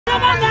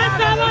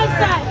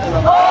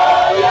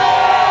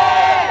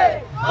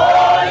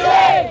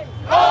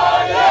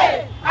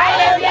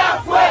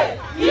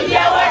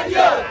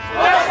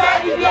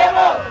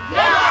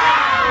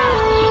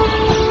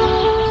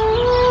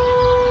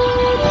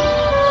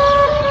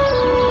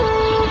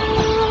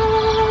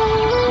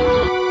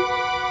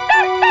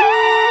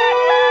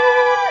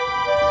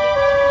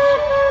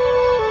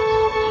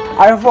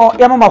Arefo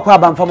yamama kwa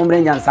bamfa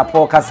momre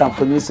NYANSAPO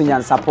kasamfoni so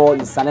NYANSAPO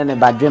isane ne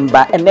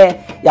badwemba ene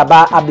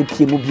yaba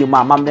abepie mu biemu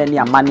amamre ne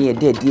amane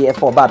edede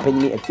efo ba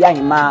panyi AFIA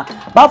HEMAA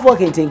bafo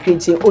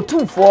kentenkrinche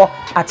otumfo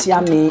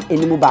achiame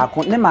enimu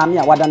baako ne maame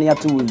a wadane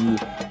yato yi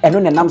eno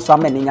ne nam so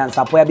amane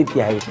NYANSAPO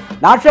abepie he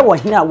na ahwe wo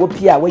hene a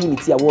wopie a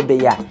wayimiti a wo be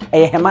ya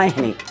eye HEMAA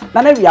hene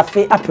na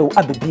WIAFE APAU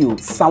ABABIO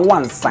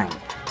SANWOANSA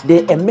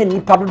de emeni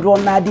padodo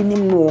na adi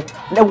nimno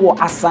ne wo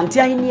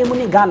Asante aheniemu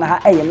ne Ghana ha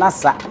eye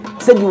nasa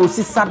se di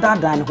osi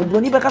sadadan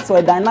hobroni beka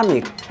so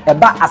dynamic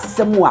eba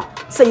asemu a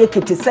se ye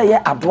kete se ye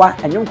adoa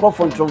enwom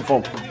krofo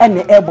ntromfom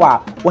ene ebo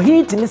a wo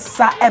hitimi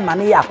sa ema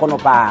ne ya akono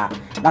pa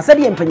na se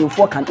de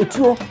empanyimfo kan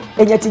etuo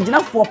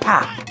enyatiginaфo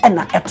pa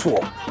ena eto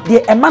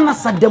de ema na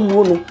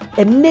sademu no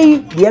enei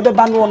de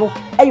ebeba no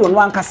eyo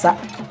no ankasa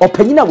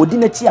opanyina wodi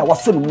na chi a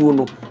waso no mu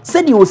no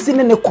se de osi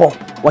ne ko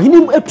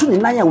wahini etu ne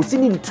nan a osi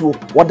ne tuo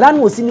wodan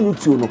no osi ne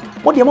tuo no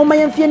wo de mama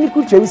yemfie ne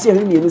kutwa wi se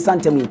ahwe mienu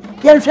santami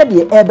yenhwe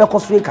de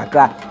ebekoso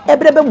kakra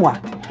ebrebe mu a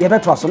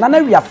yebeto aso na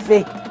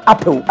WIAFE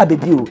APAU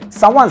ABABIO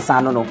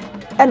SANWOANSA no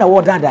ena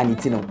wo dada ni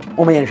ti no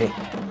o ma yenhwe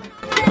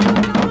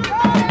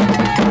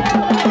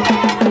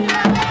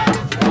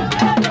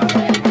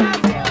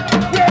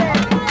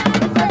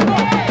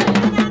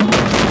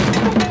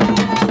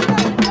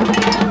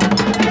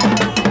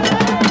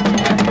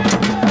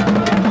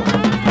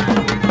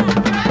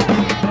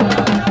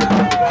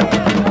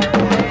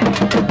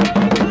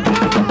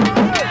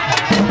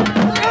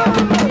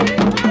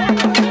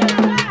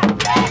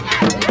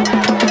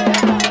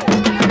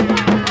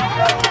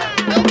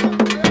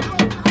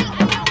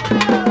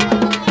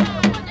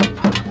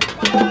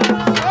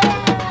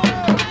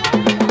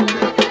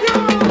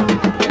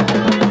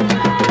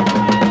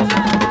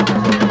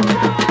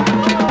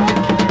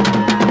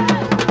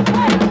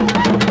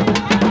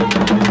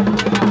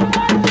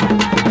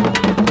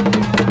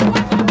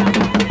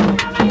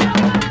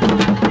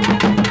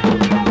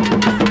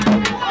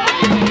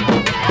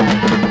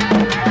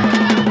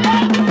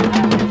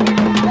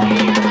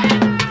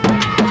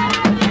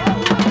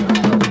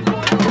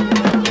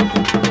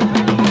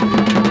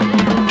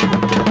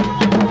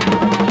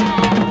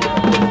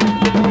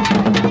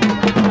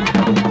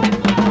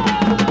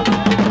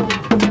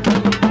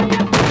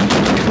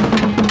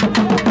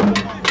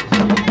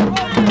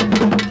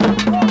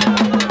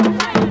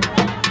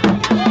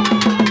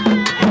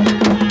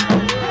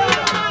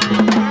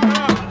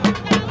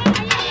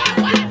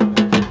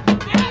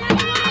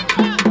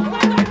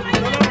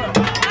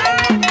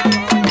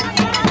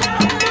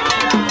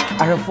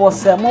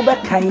se mo be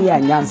kan ya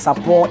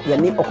NYANSAPO ye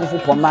ne okofo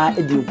poma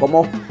edi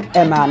nkomo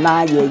ema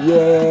na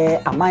ye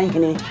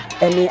amanhene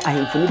ene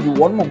ahemfoni bi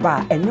won mo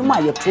ba enwuma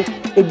yeto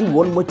edi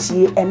won mo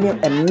chie ene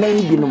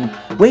emmen binum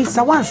we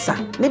SANWOANSA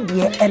ne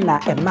de ena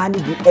ema ne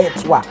bi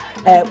eto a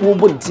wo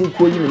bonti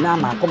ko yi na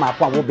ma akoma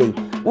akwa wo be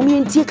wo mi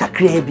ntie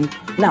kakra bi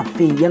na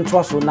fe ye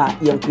nto so na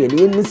ye nko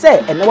ye ni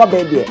se ene wa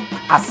ba de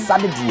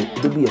asade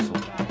de bi yeso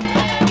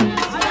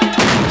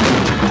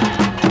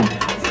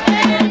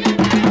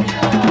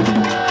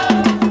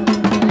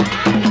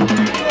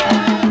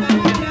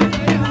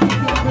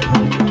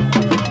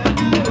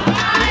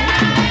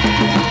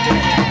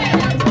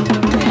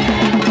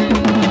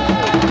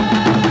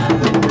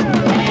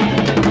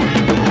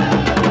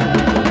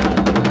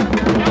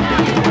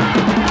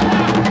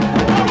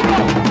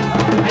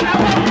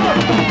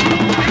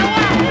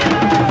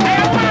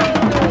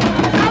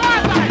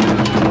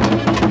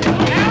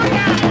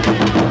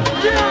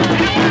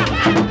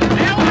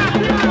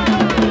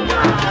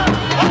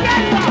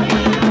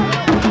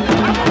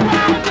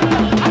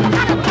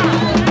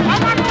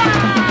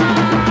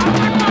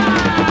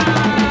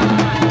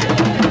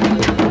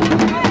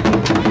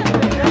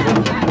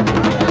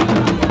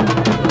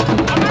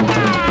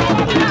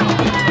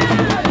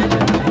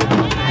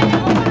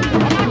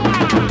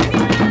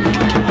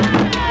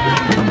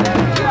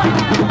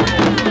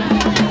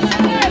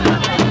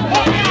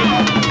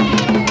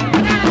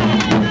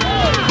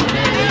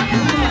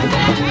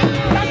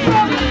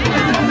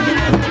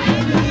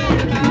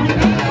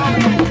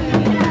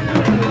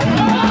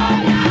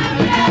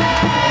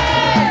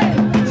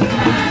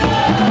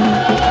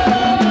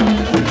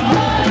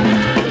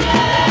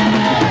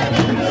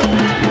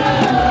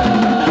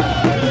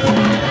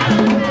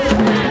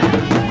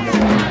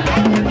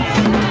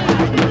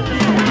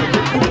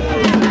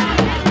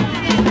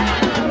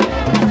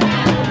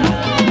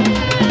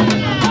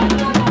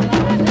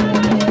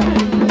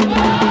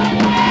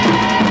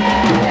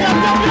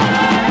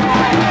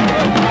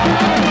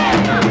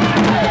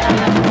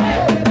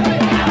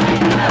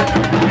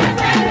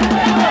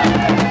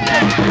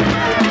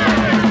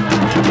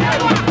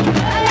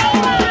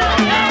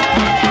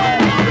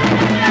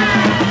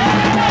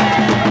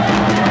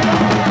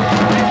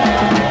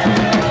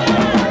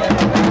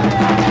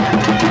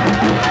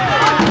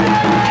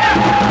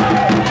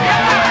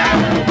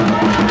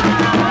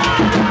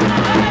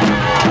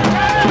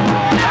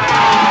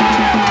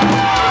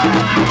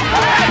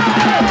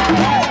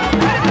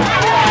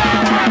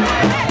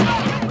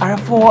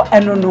for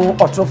enono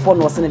otofo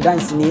no se ne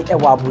dance ni e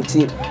wa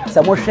abuchi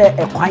se mo hwe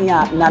ekwan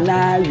a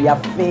nana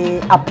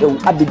WIAFE APAU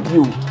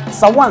ABABIO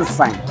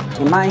SANWOANSA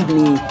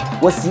imahini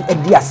wasi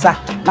ediasa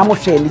na mo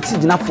hwe ni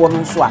tiginafo no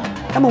nso a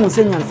kama mo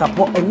se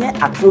nyansapo enye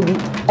atrobi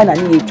ena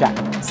ni etwa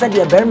se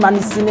de berma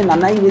ni sine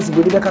nana yesi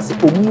bodi beka se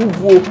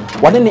omuvuo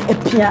wode ne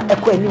epia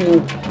ekọ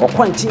animu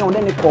okwanchi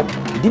wode ne kọ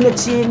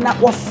dinechi na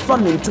woso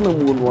ne ntuma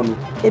mu no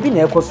ebi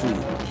na ekọ so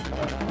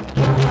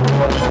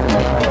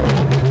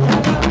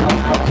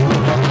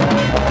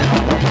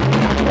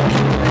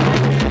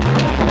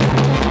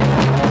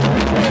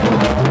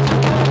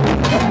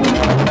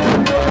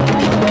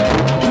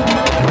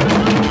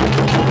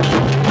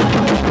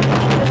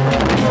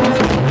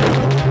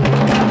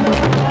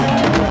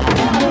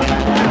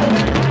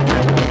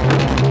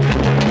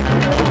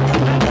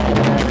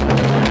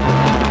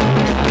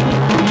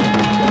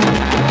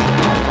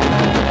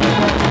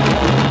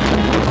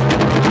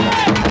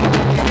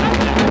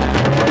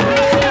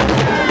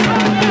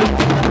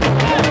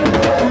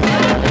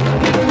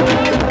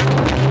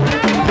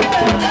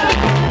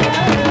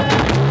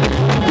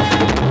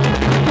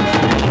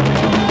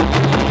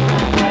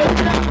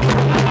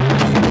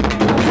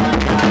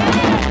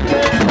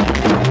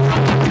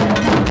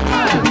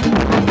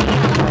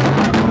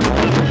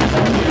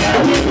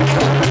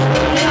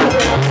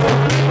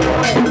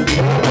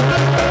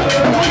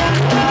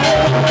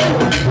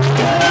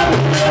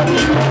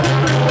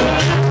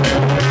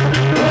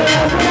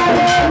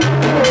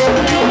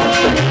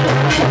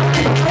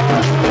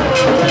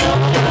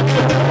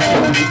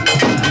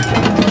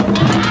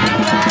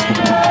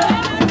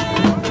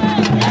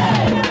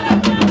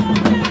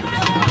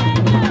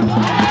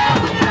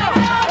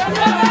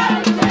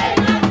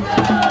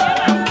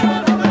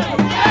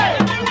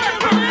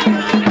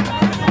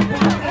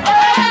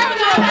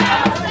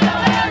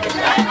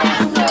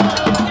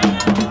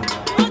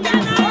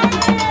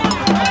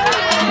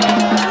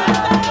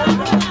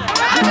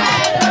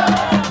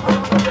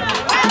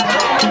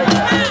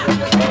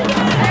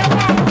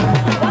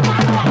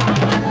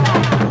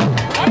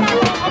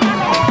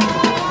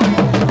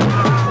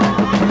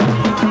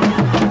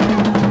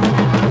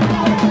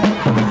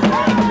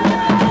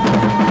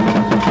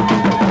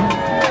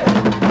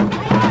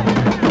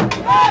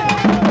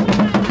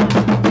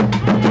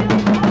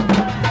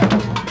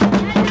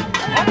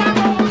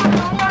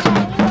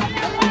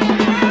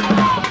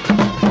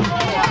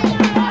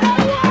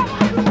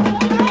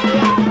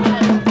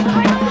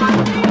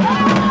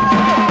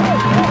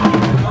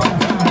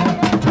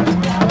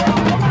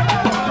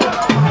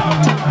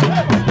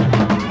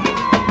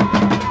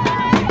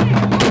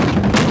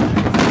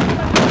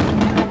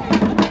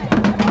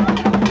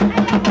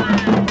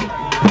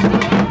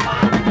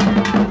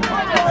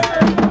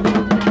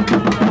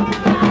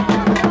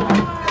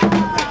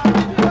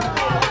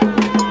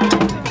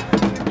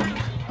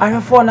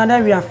for nana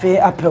WIAFE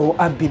APAU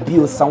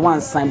ABABIO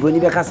SANWOANSA broni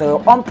beka say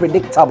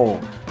unpredictable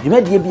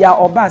dwumadie bia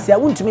oba se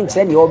wontumi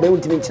nkyere ne oba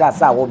wontumi nkyere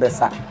asa wo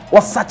besa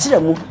wo sakire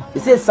mu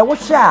se se wo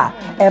hwe a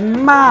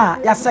emma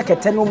ya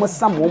sekete no mu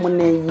samo mu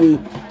na ye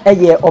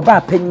eye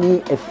oba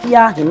panyi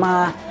AFIA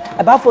HEMAA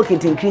abafo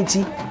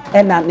kentenkrichi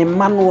ena ne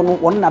mano no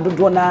won na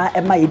dodo na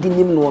emma yedi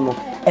nim no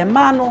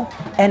emma no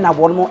ena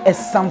won mo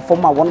esam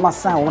fom a won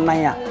masan won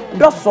nan a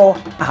doso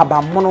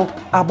ahabamono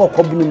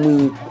abokobunu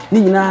mu ni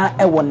nyina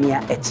ewo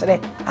nea ekere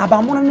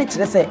abamono ne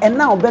kire se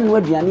ena obenu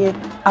aduane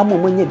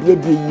amomanya bia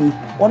die yi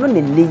ono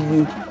ne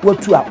leyi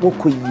watu a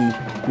wokoyi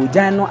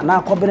kojan no na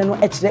akobere no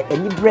ekere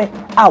enibre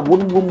a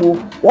wonwo mu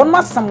won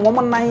masam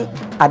won nan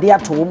ade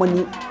ato won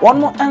ni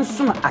wono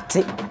enso na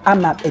ate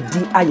ama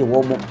edi aye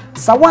wo mu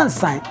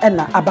SANWOANSA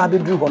ena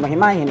ABABIO ho no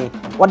HEMAA hene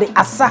wode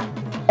asa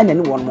ena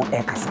ni won mo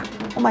ekasa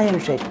o ma yen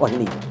hwe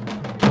ohini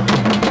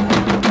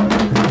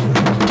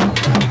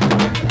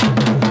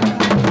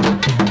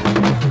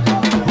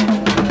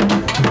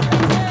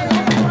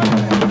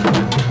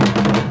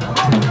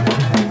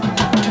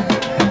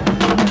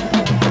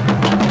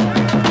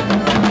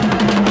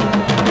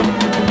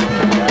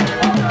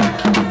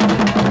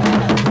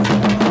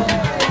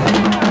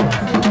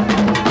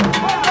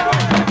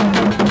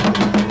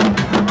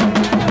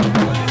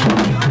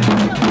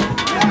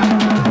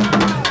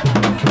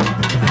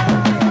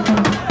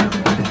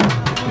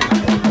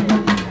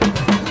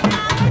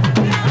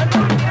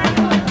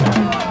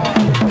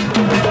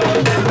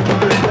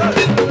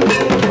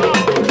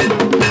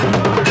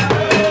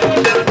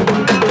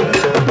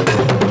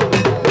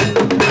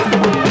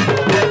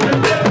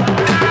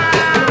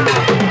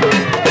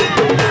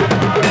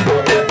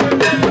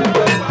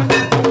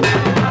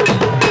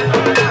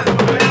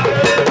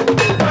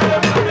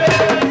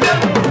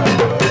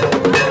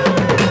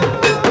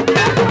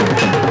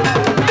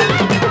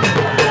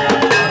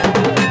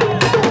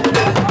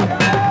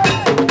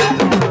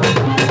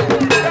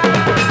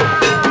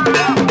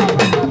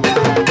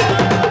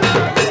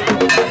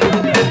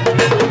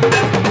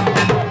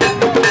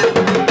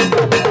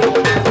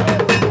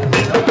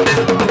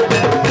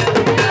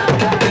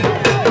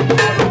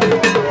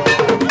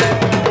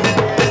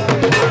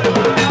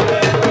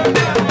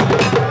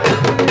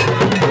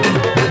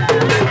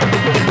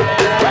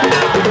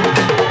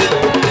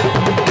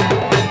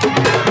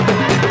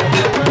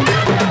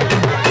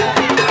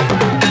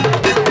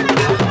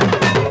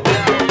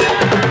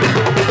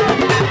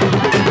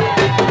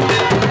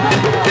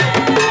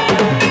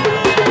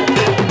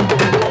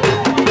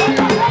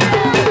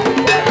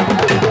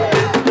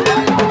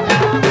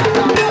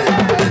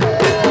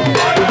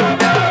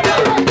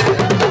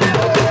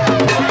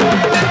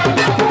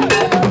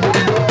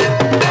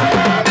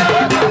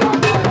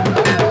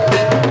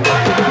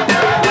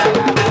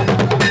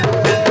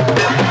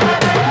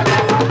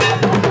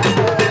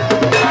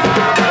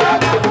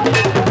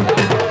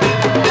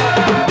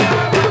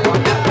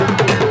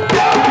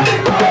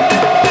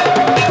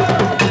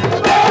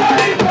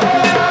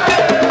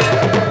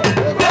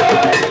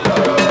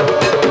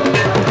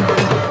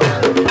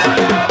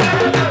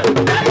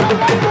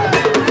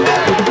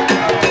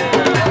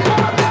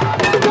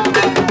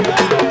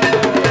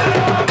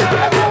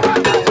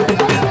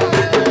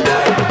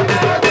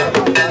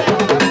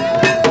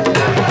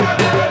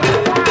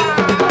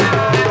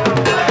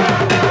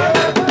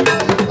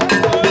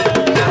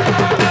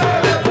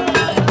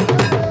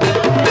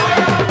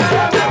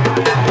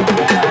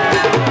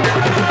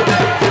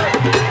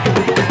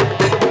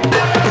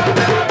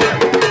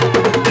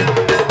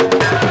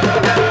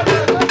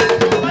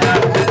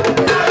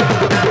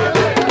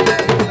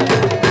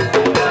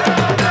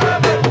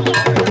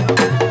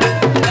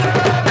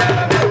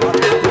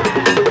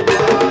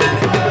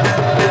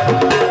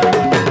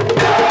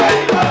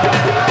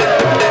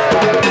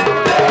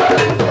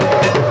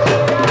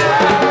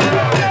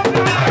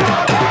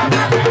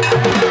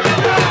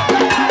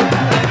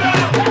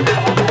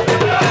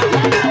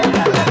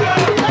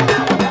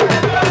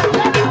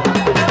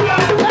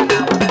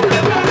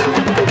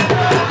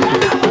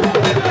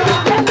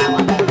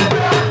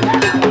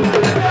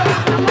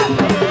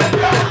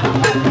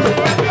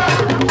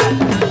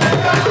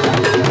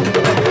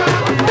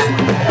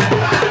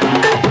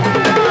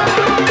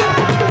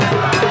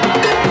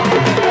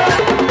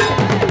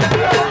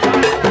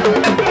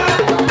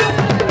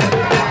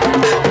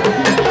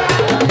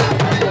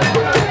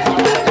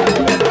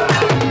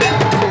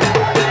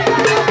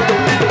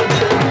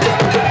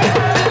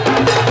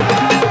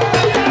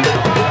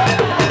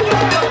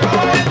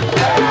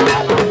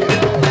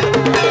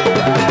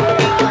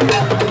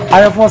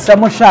Ayefo se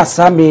mo hwa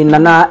asame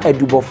nana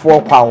adubofo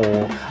kwa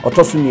wo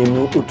otoso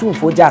mienu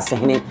otumfo gya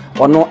asehene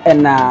ono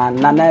na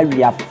nana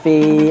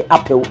WIAFE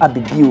APAU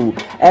ABIBIO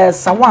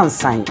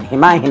SANWOANSA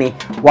HEMAA hene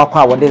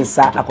wakwa wode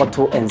nsa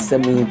akoto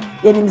ensam yi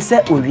yenim se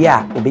owi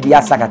a obedi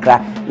asa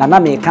kakra nana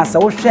me ka se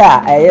wo hwe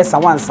a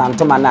SANWOANSA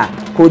ntoma na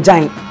ko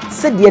gyan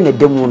se de na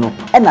demu no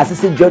na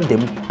asese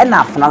dwodem na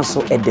afana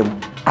nso edem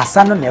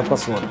asa no na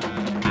ekoso no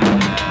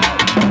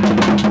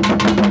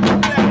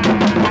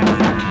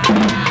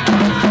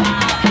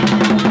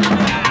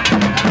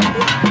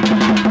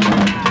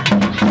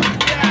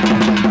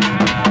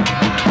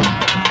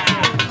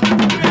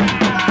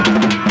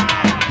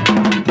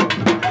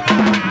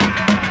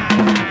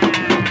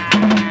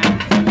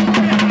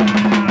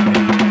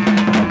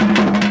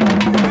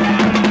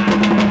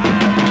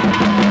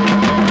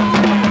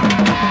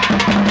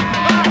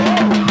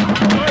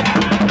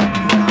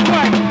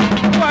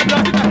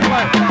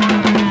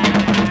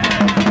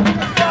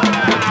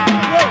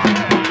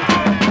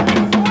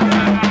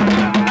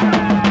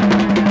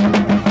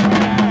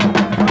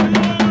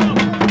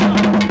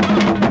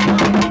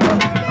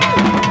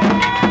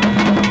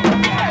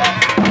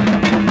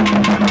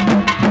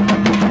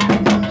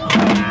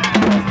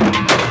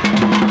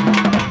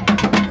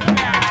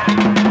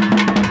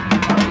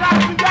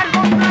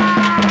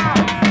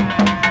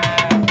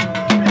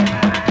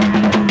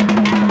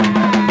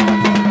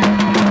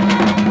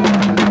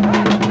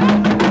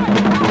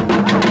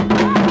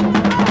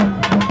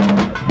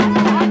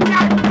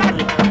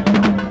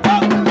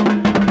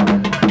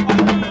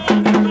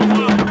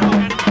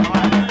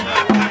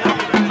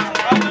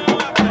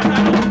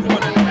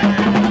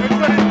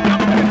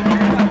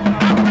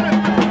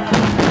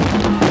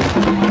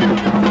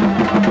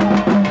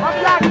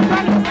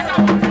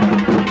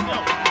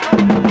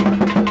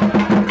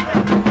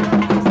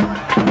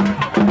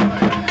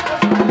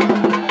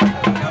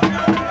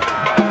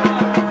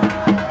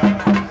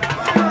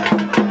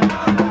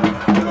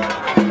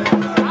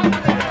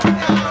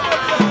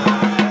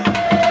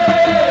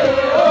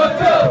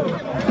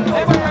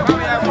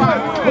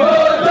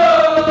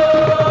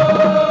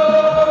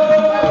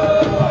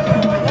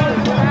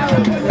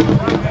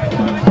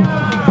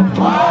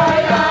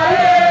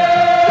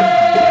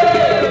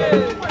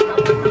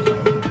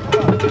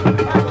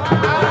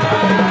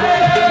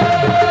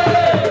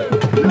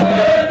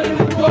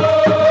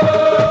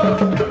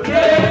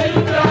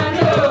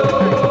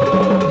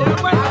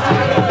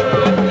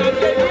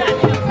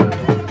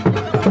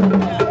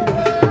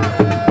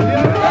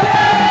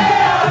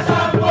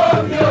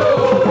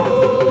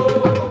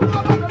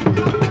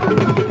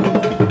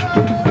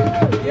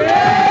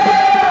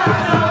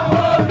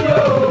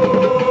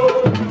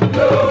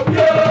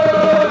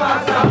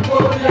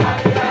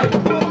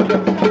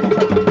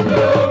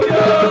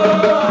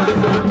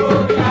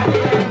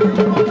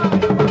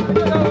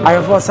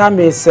Ayefo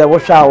same se wo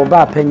hwa wo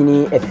ba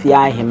panyini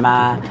AFIA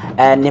HEMAA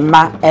ne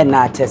ma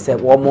na tese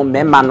wo mo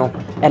mema no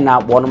na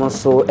wonom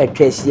so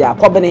atwa hia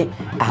akobene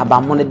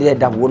ahabammo ne de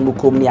da wonmu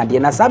kom ni ade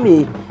na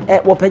same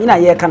wo panyina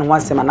ye ka no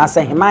wasema na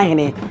se HEMAA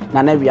hene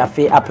na na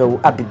WIAFE APAU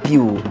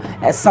ABIBIO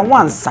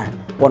SANWOANSA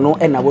wono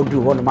na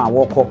wodu wonom a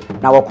wokọ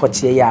na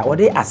wokọchie ya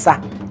wode asa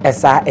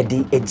esa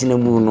edi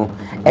ejinamu no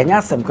enya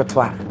asem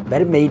kotwa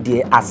bere mai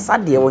de asa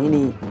de wo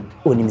hini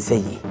onim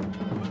seyi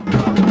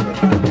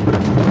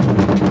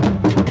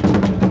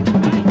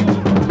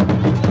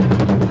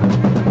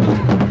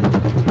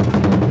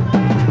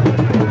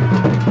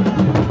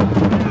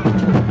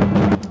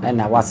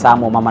na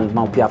wasamo mama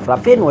mapia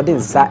frafe no de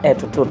nsa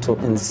etototo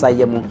nsa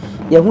yemu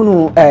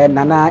yehunu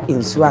nana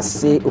insu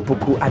ase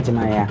opuku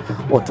agimaya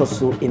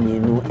otoso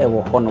emienu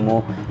ewo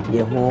honomo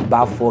yehu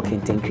bafo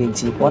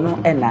kentenkrinchi wono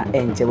na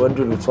enje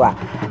waduru to a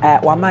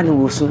wamane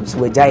wusu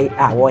suwajai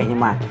a wo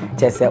hema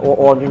chese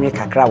o nwinwe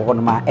kakra wo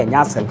honoma enya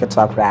asem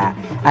keto akra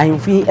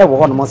ahemfi ewo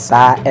honomo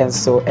saa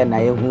enso na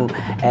yehu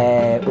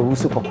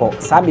owusu kokko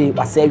sabe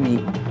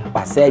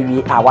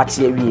wasawi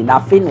awache awi na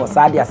afin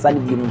wasade asane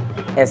bimu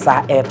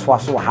esa to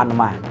aso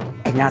hanoma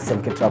enya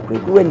asem keto akra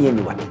kuwani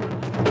aniwa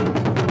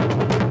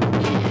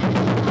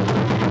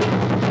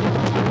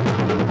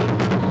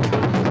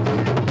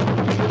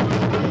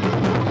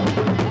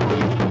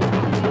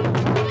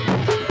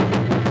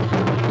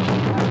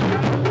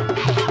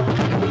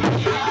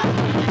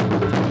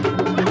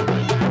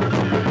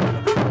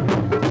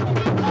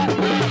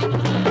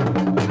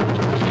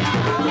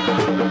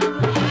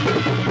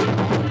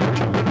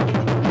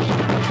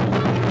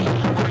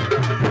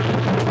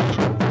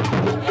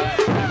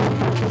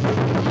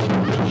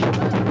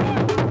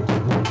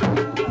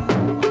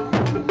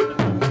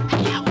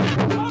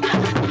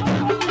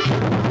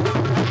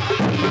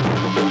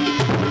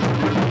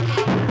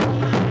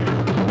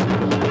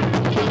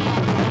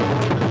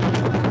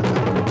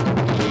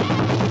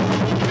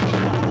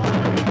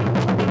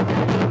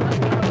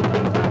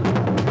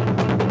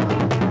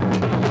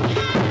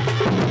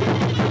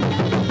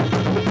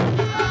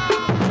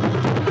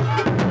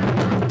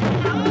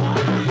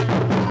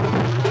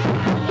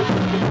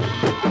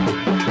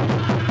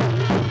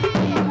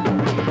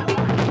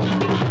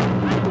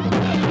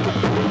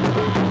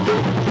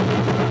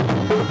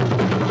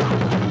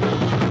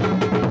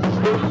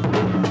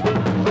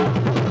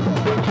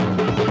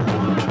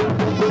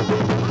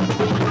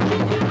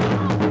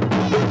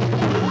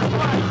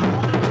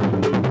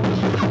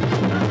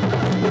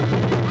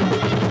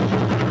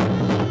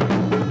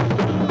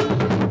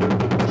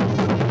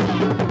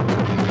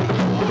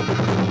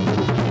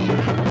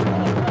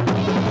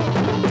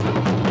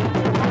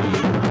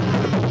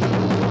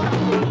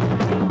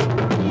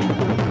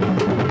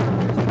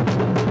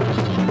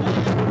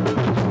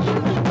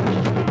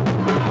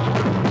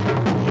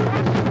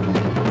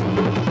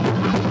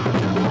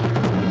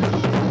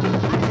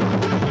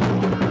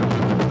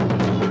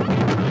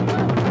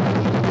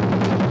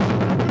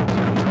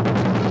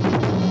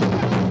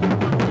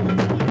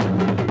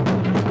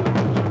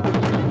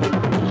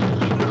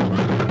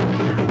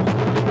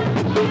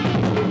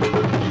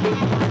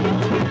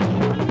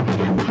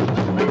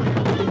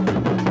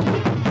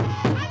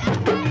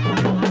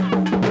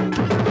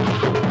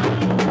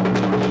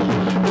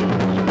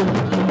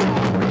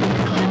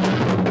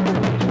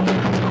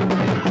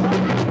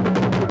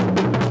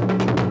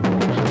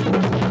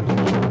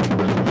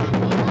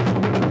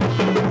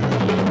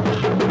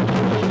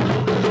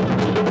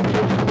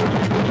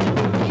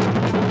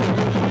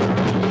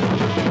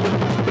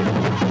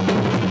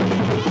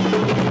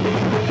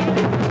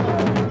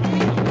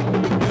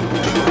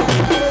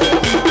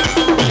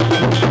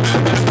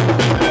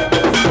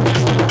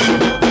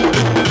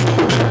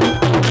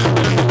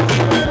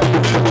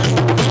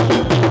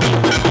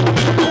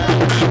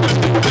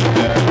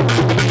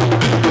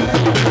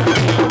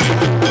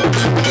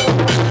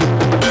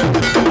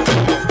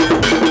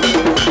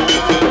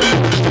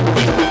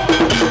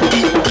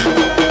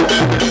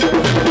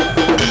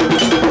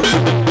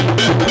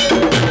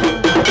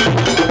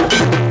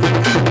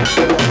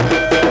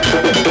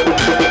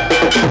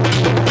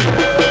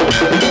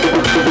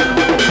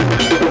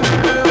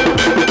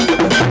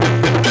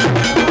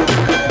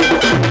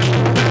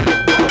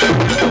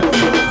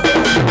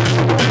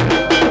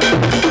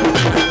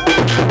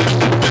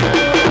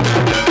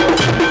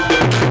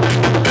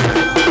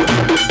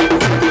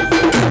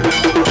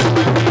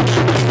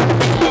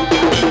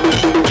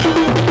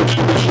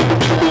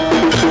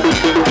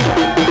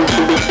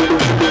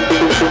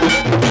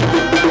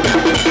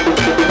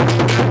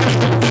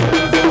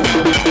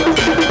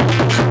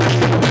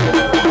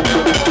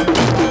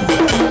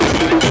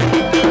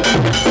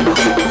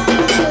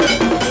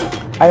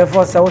I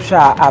force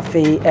Osha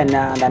AFIA and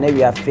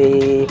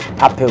WIAFE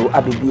APAU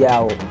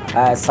ABIBIO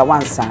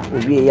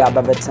SANWOANSA we ya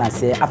babetna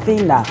say AFIA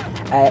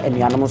and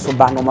NYANSAPO so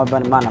ba no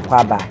mabana mana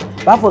kwaba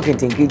ba for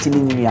kenten create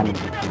ni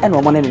nuanu and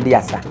wo mo ne ndi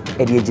asa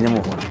e de agine mo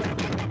ho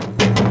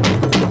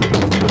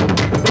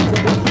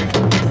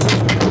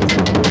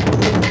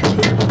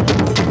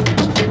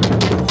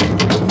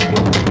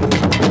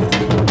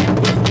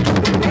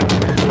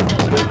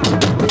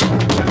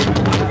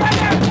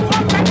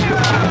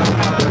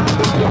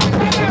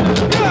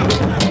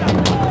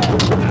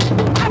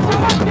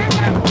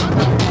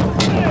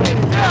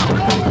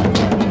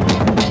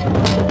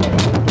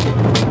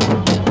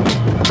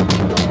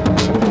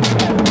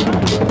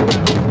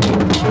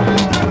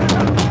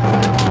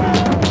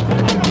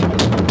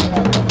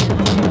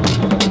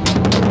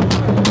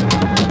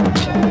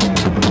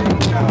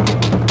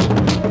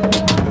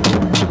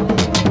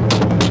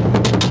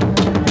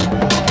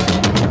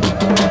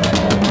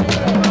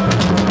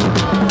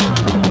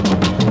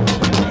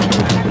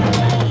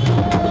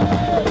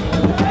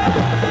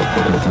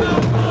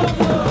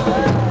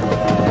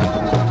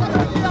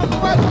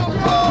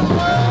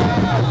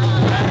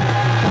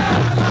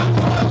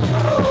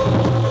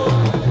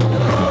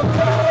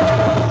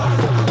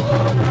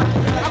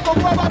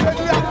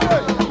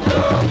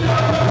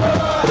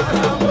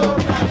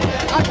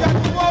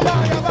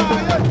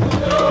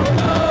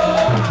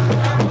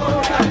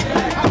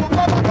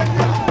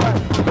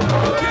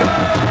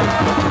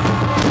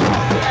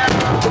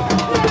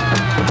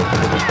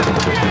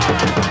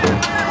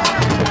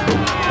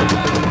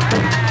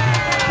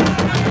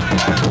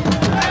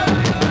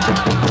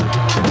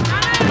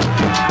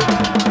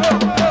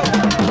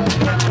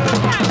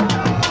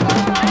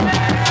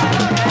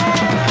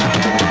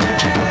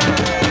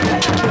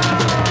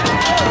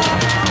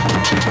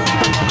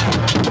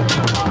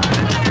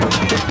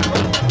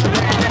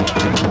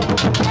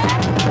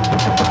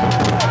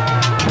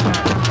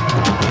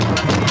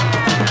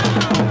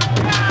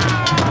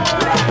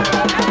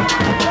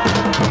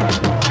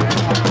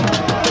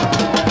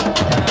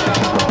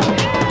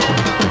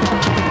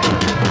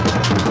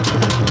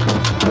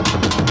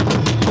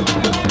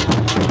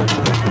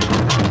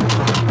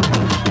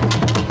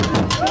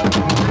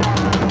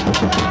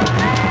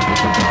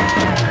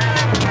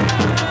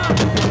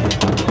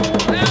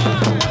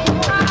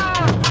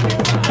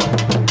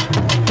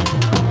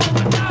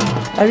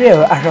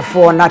Ariel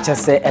ahwefo na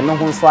chese eno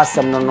ho so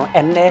asem no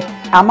enne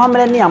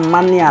amamre ne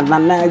amane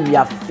anana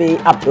WIAFE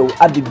APAU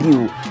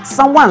ABIBIO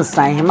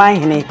SANWOANSA HEMAA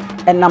hene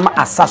enam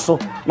asaso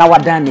na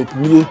wadan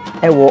nie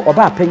ewo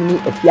oba panyi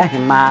AFIA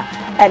HEMAA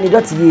eni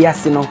dot ye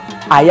ase no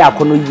aya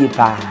akono yie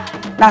pa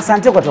na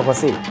Asante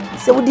kotokose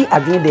se wodi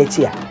adwene da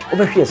echi a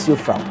obehwe asuo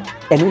fra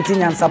eno nti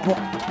NYANSAPO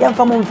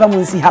yemfa mo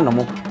nsi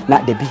hanomo na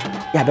debi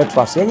ya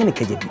beto aso yenye ne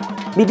kajebi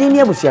midini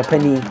abusua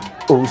pani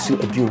owusu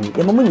aduomu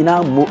yemamo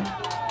nyina mo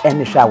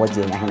ene hwa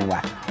waje nya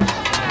henwa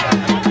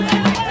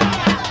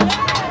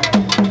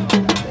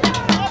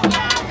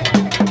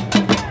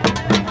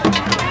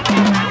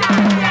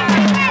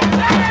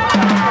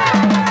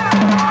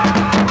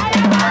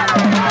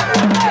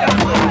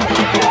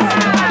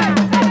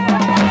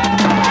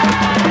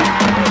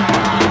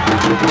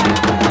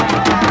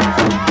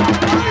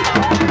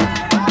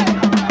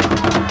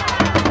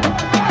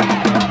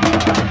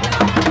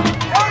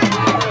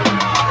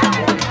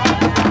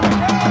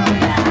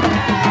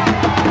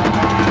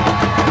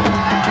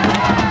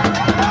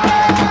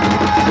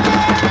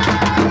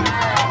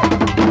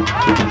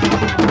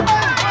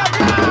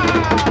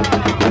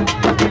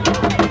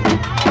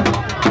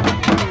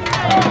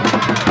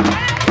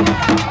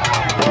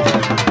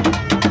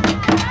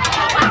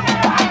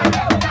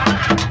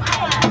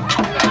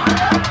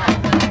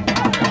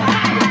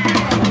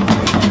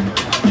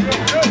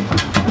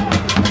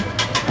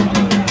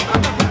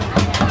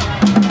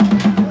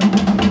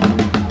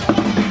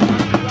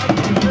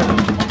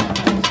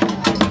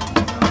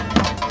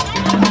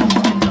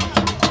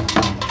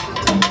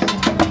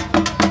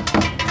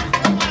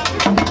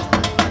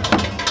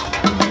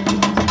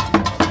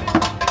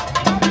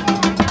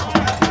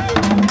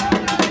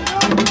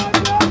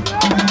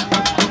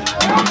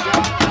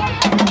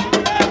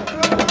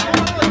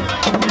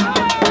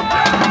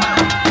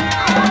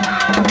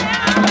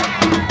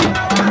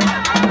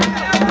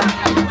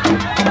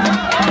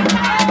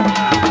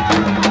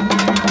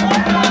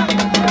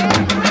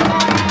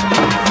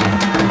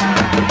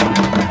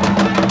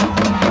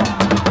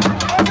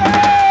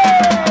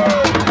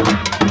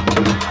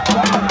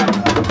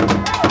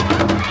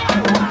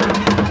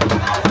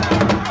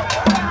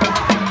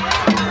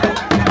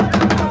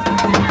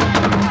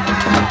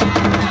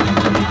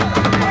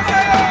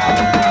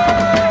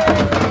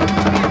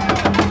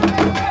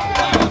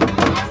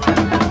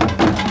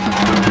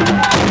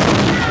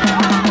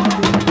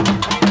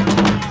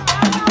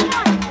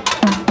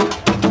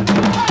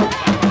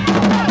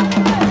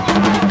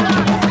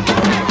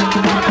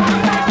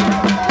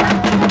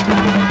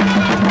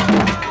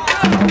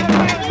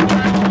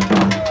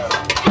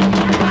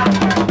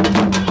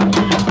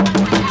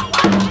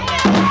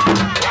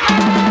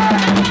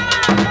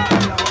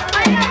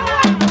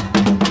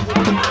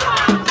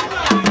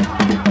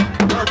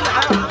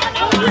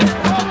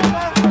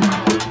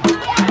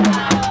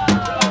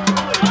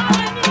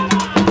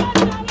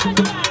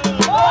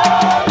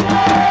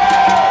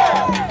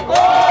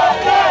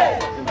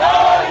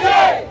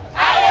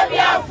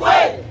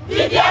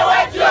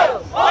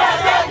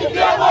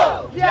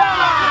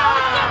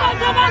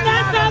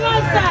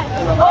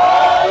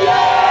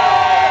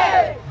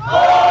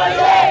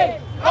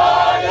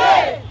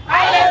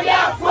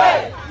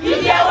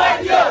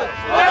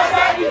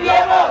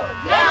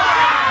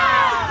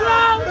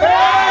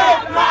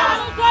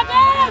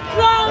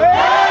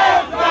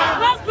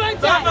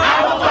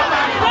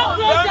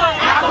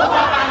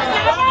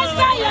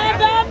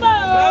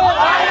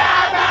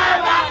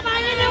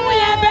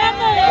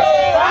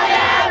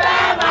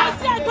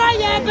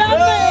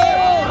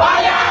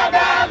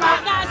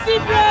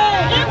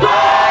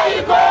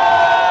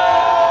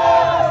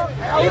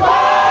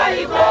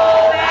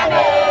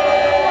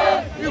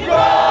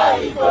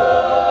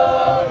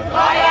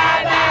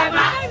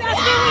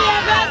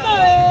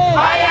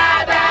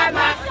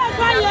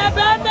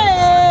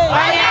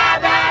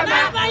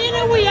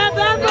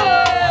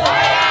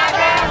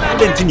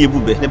ni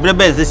ebube ne bre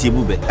ben se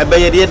ebube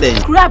ebe ye de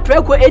den kura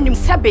preko enim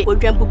sebe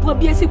odwampopo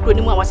bi esi kro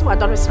ni mu a wase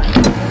wadore sra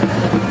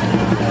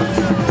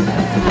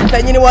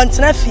Panyini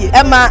wantena fie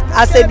ema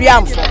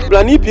aseduamfo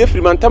blani pie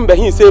frimantam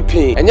bahin se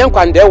pin enye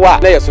nkwande wa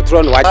na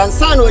yesotro no wa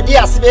ansa na odi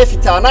asebe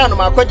fita na no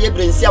makode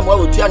ebrensi am wa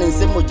otua ne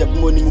nsem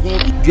mojabumo ni hu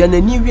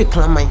duanani wie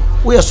klaman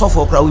wo ye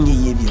sofo kra wonye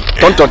yie bi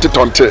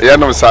tontonte ye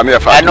no nsane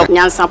fa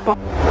NYANSAPO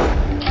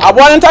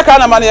abone ntakra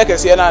na mane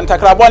yakese na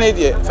ntakra abone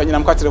die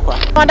fanyinam kwatere kwa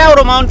wada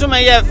woro manto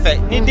me ye fe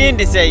ni din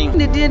de seyin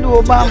ni din do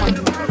Obama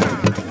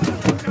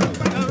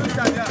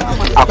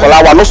akola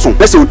wa no so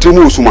pese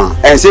otrimu osuma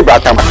ense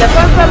bratam the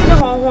family ne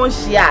honhon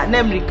hia na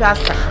America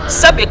sa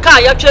sebe ka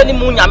ya twere ni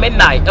mu nyame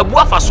nai ebu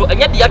afaso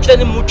enye de ya twere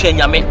ni mu twa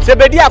nyame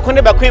sebedi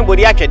akone be kwen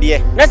bodi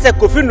atwede na se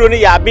kofi nro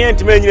ni ya aben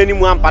ntime nyina ni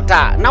mu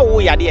ampata na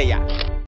wo yade ya